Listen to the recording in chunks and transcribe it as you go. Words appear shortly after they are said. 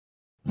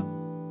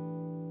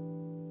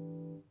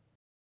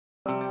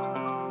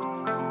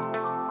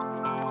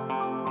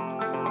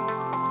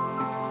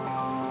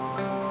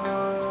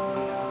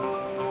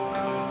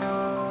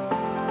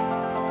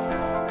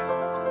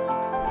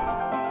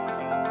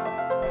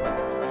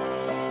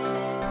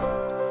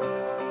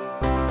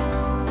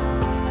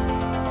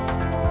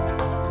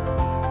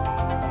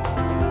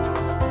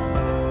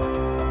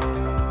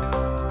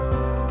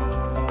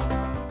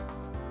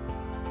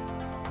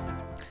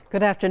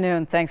Good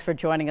afternoon. Thanks for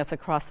joining us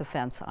across the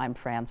fence. I'm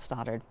Fran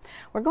Stoddard.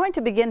 We're going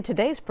to begin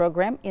today's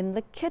program in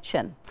the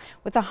kitchen.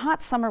 With the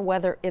hot summer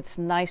weather, it's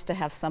nice to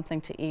have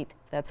something to eat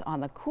that's on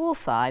the cool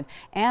side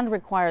and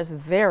requires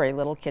very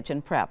little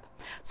kitchen prep.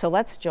 So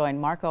let's join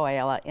Marco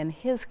Ayala in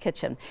his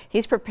kitchen.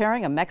 He's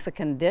preparing a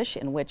Mexican dish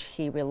in which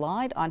he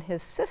relied on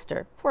his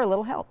sister for a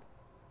little help.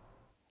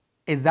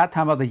 It's that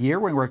time of the year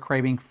when we're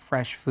craving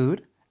fresh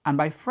food. And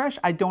by fresh,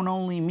 I don't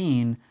only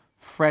mean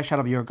fresh out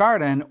of your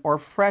garden or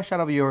fresh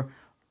out of your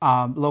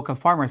local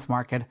farmer's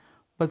market,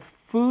 but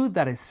food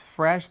that is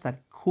fresh,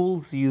 that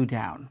cools you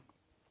down.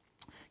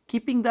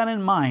 Keeping that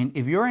in mind,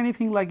 if you're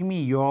anything like me,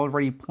 you're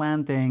already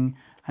planting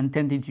and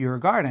tending to your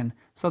garden.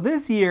 So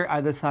this year I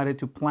decided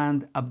to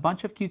plant a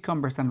bunch of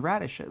cucumbers and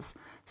radishes.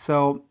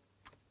 So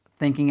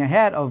thinking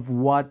ahead of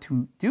what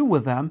to do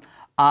with them,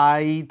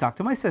 I talked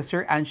to my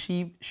sister and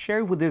she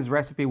shared this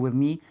recipe with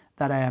me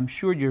that I am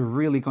sure you're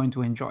really going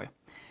to enjoy.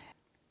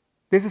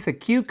 This is a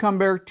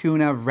cucumber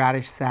tuna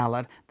radish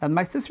salad that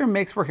my sister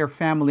makes for her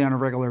family on a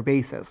regular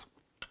basis.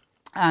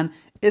 And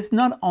it's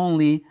not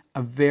only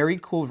a very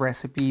cool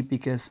recipe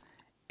because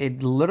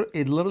it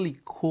literally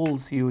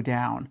cools you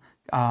down,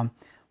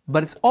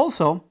 but it's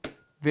also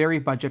very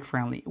budget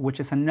friendly, which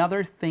is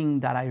another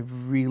thing that I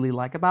really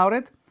like about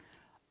it,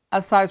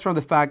 aside from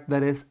the fact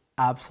that it's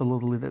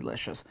absolutely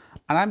delicious.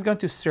 And I'm going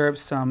to serve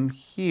some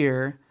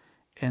here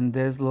in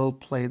this little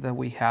plate that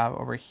we have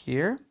over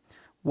here,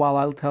 while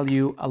I'll tell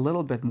you a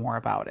little bit more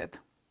about it.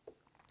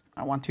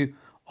 I want to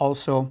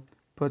also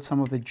put some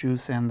of the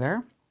juice in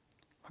there.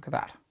 Look at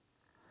that.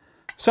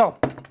 So,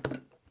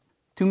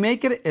 to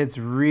make it, it's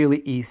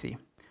really easy.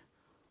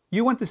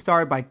 You want to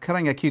start by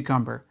cutting a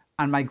cucumber,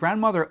 and my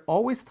grandmother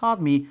always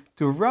taught me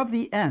to rub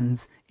the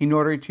ends in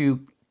order to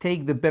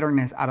take the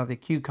bitterness out of the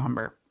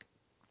cucumber.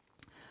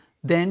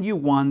 Then you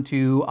want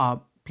to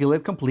peel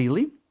it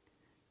completely,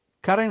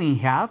 cut it in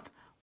half,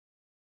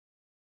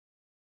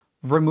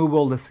 remove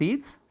all the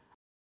seeds,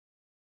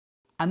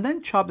 and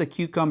then chop the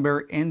cucumber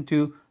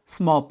into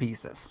small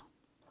pieces.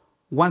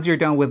 Once you're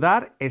done with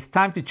that, it's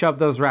time to chop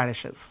those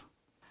radishes.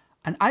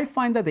 And I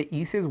find that the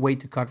easiest way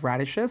to cut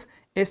radishes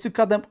is to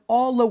cut them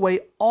all the way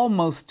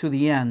almost to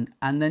the end,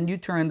 and then you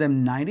turn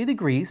them 90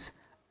 degrees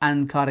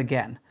and cut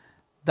again.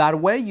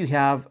 That way you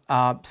have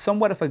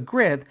somewhat of a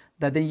grid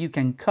that then you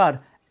can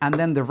cut, and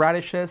then the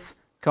radishes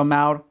come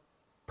out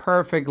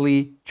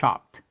perfectly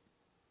chopped.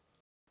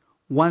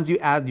 Once you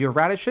add your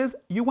radishes,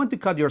 you want to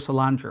cut your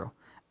cilantro.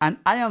 And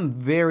I am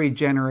very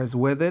generous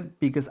with it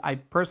because I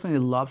personally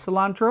love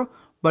cilantro,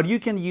 but you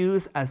can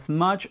use as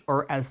much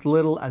or as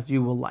little as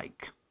you will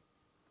like.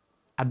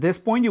 At this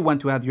point, you want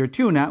to add your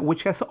tuna,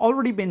 which has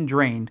already been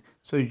drained.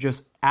 So you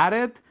just add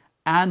it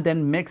and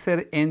then mix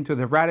it into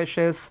the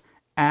radishes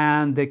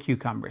and the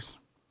cucumbers.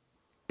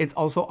 It's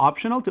also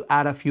optional to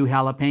add a few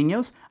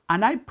jalapenos,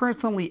 and I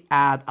personally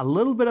add a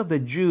little bit of the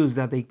juice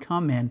that they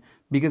come in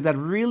because that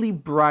really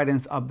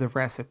brightens up the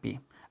recipe.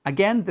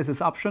 Again, this is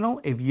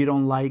optional. If you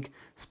don't like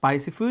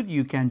spicy food,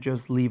 you can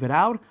just leave it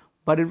out,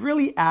 but it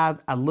really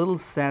adds a little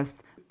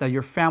zest that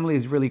your family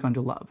is really going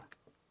to love.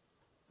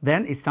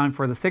 Then it's time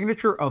for the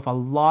signature of a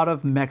lot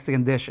of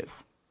Mexican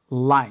dishes,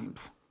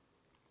 limes.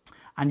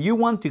 And you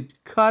want to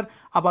cut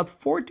about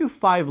 4 to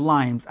 5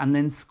 limes and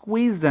then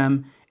squeeze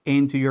them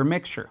into your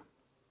mixture.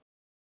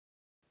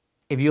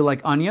 If you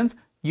like onions,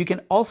 you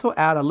can also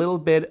add a little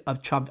bit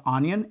of chopped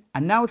onion,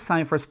 and now it's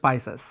time for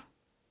spices.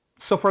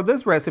 So for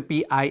this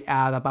recipe, I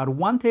add about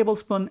 1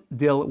 tablespoon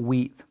dill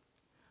wheat,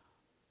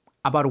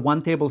 about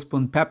 1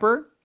 tablespoon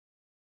pepper,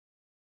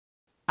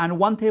 and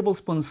 1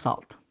 tablespoon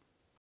salt.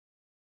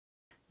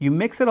 You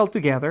mix it all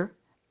together,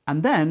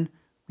 and then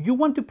you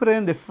want to put it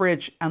in the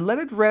fridge and let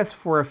it rest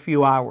for a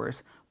few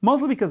hours,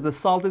 mostly because the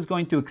salt is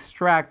going to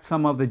extract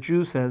some of the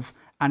juices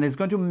and it's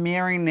going to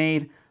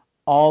marinate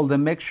all the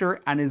mixture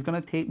and it's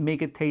going to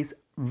make it taste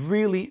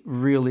really,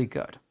 really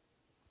good.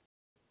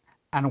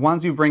 And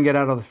once you bring it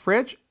out of the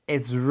fridge,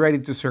 it's ready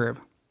to serve.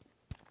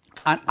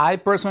 And I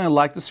personally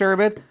like to serve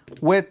it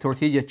with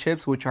tortilla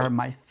chips, which are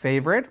my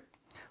favorite,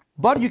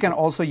 but you can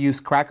also use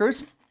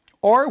crackers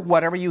or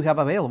whatever you have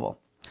available.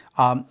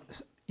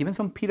 Even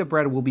some pita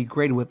bread will be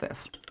great with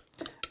this.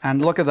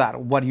 And look at that.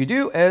 What you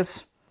do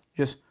is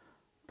just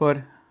put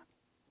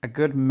a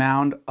good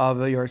mound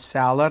of your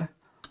salad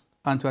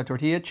onto a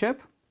tortilla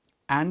chip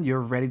and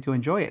you're ready to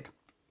enjoy it.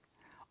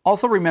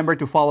 Also remember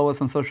to follow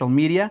us on social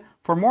media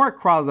for more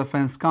across the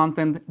fence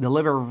content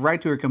delivered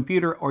right to your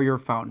computer or your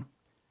phone.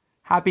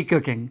 Happy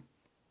cooking!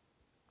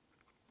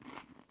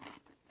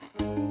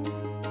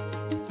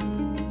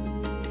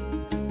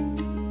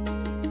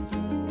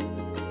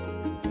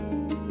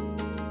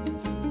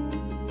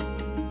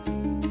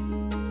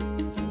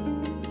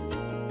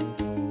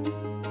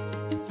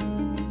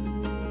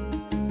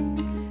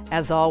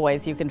 As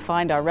always, you can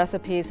find our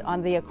recipes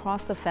on the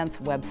Across the Fence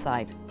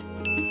website.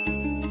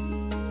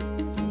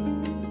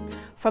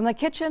 From the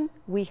kitchen,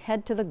 we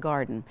head to the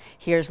garden.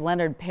 Here's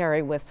Leonard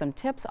Perry with some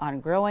tips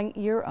on growing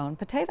your own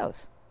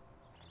potatoes.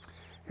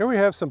 Here we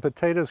have some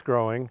potatoes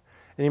growing,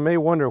 and you may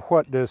wonder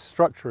what this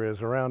structure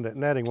is around that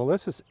netting. Well,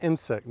 this is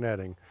insect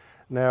netting.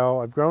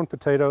 Now, I've grown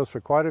potatoes for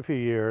quite a few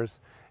years,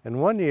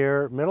 and one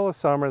year, middle of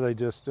summer, they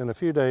just, in a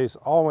few days,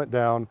 all went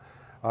down.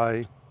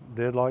 I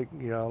did like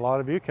a lot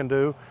of you can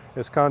do,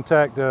 is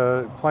contact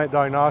a plant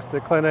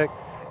diagnostic clinic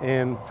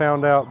and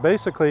found out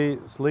basically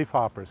it's leaf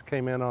hoppers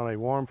came in on a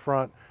warm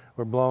front,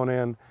 were blown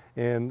in,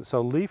 and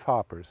so leaf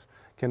hoppers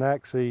can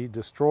actually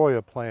destroy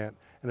a plant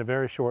in a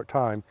very short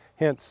time.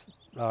 Hence,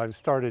 I've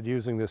started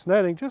using this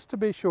netting just to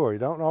be sure. You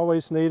don't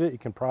always need it. You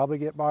can probably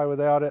get by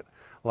without it.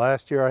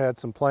 Last year I had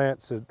some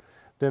plants that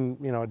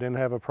didn't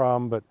have a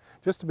problem, but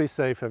just to be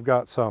safe, I've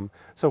got some.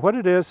 So what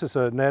it is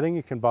a netting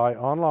you can buy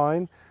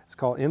online. It's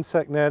called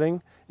insect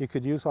netting. You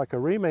could use like a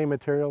reman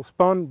material,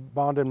 spun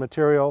bonded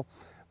material,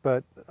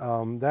 but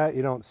that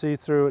you don't see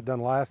through. It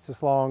doesn't last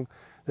as long.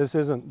 This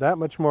isn't that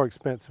much more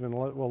expensive and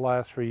it will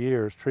last for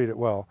years. Treat it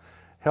well.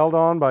 Held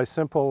on by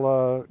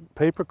simple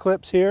paper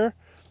clips here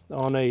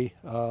on a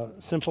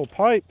simple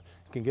pipe.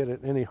 You can get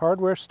it at any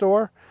hardware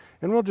store.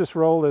 And we'll just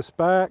roll this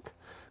back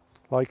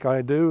like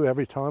I do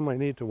every time I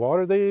need to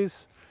water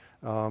these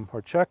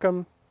or check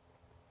them.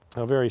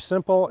 Very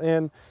simple.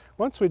 And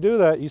once we do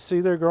that, you see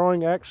they're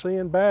growing actually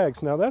in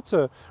bags. Now that's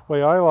a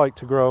way I like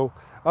to grow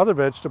other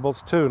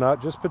vegetables too,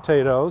 not just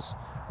potatoes.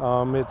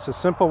 It's a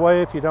simple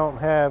way if you don't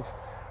have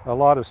a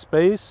lot of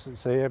space,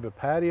 say you have a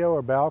patio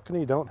or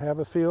balcony, you don't have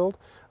a field,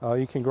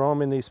 you can grow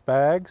them in these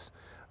bags.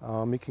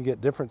 You can get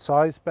different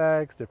size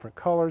bags, different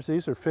colors.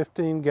 These are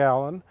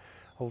 15-gallon,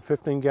 hold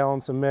 15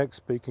 gallons of mix,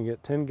 but you can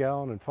get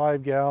 10-gallon and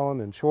 5-gallon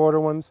and shorter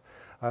ones.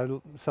 I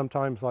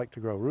sometimes like to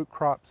grow root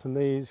crops in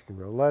these. You can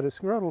grow lettuce,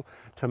 you can grow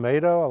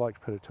tomato. I like to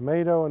put a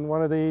tomato in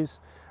one of these,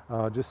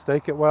 just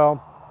stake it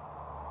well.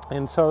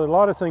 And so there are a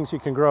lot of things you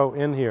can grow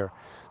in here.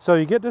 So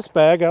you get this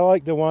bag. I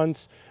like the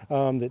ones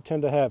that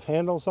tend to have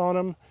handles on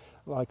them.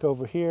 Like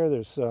over here,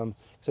 there's so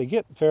you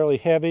get fairly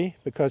heavy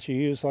because you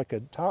use like a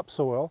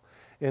topsoil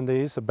in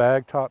these, a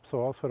bag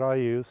topsoil, that's what I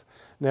use.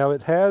 Now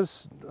it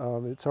has,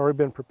 it's already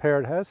been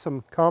prepared, it has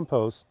some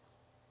compost,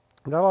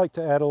 and I like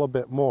to add a little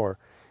bit more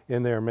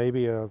in there,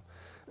 maybe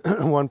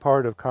one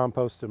part of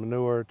composted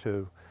manure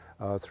to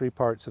 3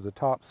 parts of the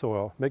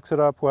topsoil. Mix it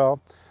up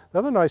well. The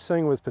other nice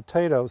thing with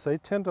potatoes, they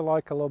tend to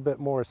like a little bit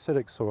more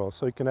acidic soil,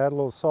 so you can add a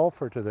little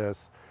sulfur to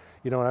this.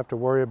 You don't have to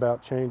worry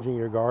about changing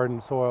your garden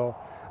soil.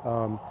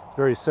 It's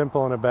very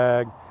simple in a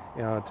bag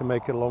to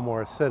make it a little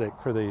more acidic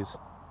for these.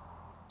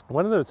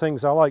 One of the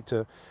things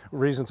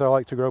reasons I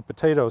like to grow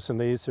potatoes in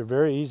these, they're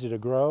very easy to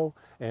grow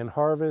and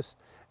harvest,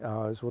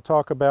 as we'll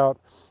talk about,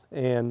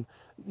 and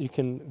you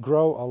can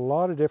grow a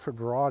lot of different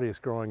varieties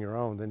growing your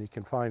own than you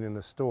can find in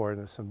the store. And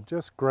there's some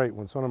just great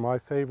ones. One of my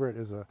favorite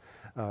is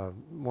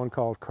one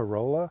called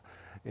Corolla,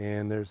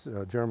 and there's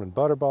German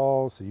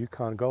Butterballs, the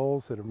Yukon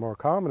Golds that are more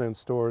common in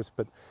stores,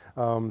 but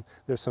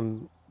there's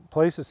some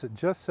places that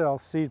just sell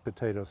seed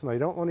potatoes. Now you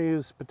don't want to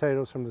use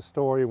potatoes from the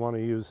store, you want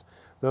to use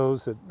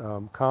those that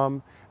come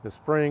in the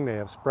spring. They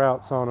have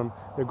sprouts on them.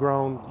 They're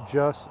grown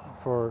just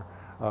for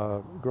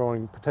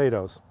growing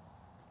potatoes.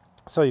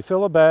 So you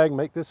fill a bag,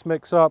 make this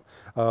mix up,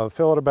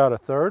 fill it about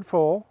 1/3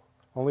 full,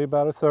 only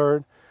about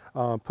 1/3.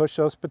 Push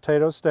those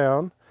potatoes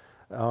down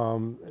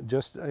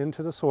just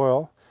into the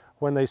soil.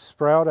 When they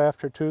sprout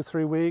after 2 or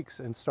 3 weeks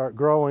and start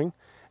growing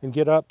and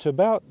get up to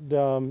about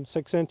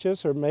 6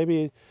 inches or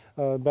maybe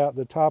about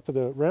the top of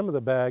the rim of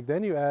the bag,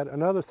 then you add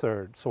another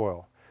 1/3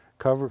 soil.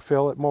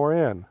 Fill it more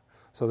in.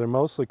 So they're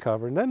mostly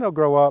covered, and then they'll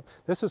grow up.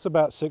 This is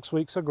about 6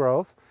 weeks of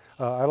growth.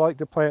 I like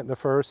to plant in the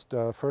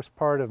first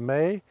part of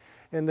May,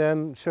 and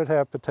then should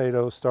have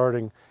potatoes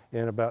starting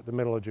in about the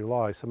middle of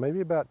July, so maybe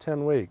about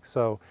 10 weeks.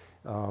 So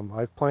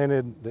I've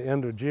planted the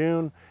end of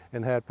June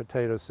and had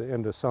potatoes the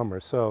end of summer,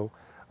 so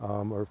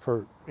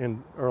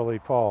in early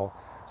fall.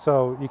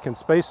 So you can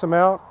space them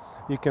out.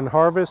 You can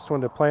harvest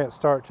when the plants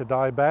start to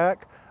die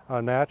back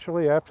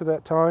naturally after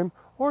that time.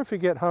 Or if you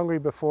get hungry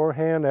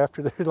beforehand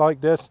after they're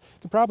like this, you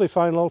can probably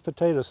find little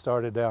potatoes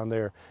started down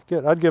there.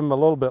 I'd give them a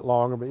little bit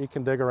longer, but you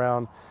can dig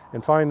around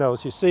and find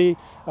those. You see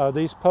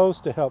these posts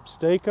to help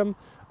stake them.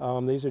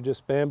 These are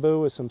just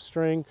bamboo with some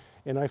string,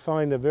 and I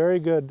find a very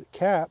good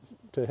cap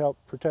to help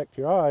protect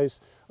your eyes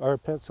are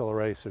pencil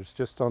erasers,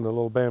 just on the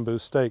little bamboo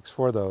stakes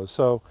for those.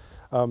 So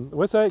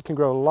with that, you can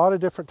grow a lot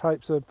of different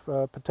types of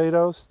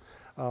potatoes.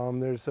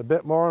 There's a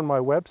bit more on my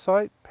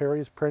website,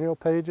 Perry's Perennial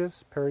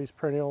Pages,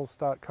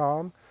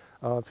 perrysperennials.com.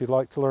 If you'd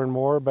like to learn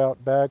more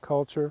about bag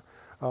culture,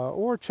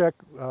 or check,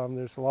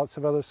 there's lots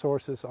of other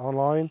sources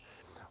online,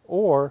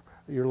 or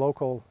your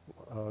local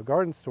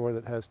garden store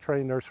that has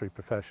trained nursery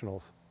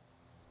professionals.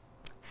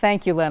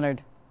 Thank you,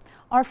 Leonard.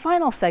 Our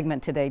final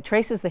segment today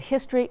traces the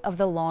history of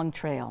the Long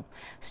Trail.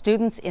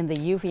 Students in the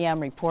UVM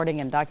Reporting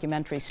and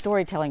Documentary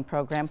Storytelling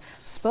program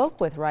spoke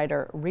with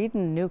writer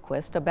Reden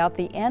Newquist about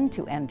the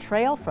end-to-end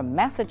trail from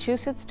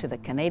Massachusetts to the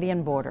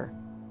Canadian border.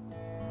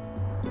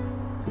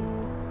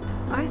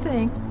 I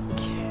think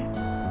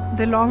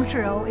the Long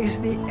Trail is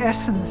the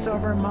essence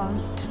of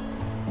Vermont.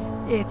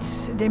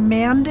 It's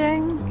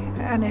demanding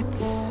and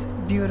it's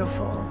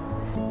beautiful.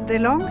 The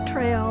Long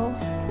Trail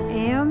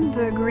and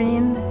the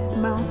Green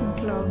Mountain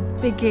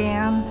Club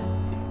began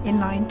in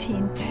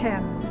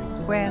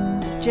 1910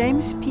 when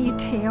James P.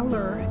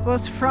 Taylor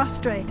was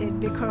frustrated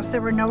because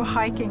there were no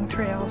hiking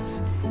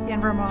trails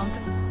in Vermont.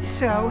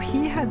 So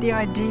he had the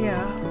idea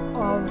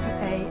of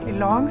a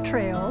long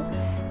trail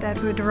that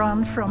would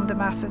run from the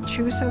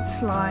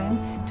Massachusetts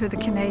line to the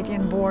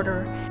Canadian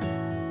border.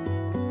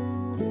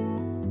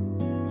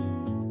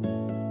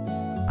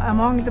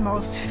 Among the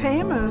most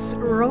famous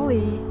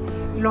early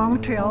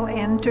long trail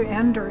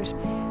end-to-enders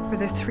were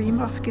the Three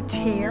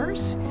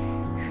Musketeers,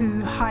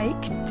 who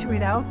hiked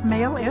without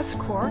male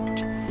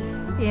escort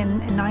in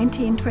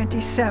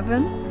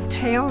 1927.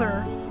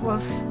 Taylor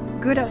was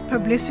good at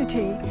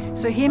publicity,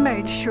 so he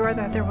made sure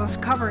that there was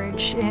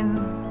coverage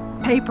in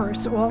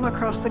papers all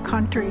across the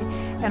country.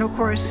 And of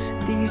course,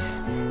 these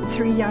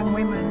three young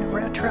women were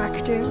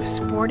attractive,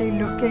 sporty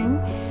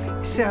looking,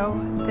 so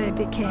they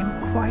became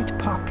quite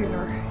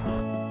popular.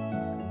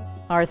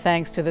 Our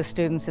thanks to the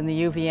students in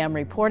the UVM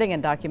Reporting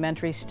and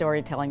Documentary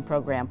Storytelling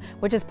program,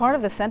 which is part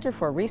of the Center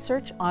for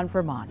Research on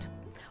Vermont.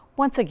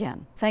 Once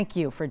again, thank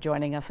you for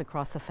joining us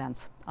across the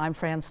fence. I'm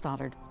Fran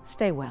Stoddard.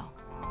 Stay well.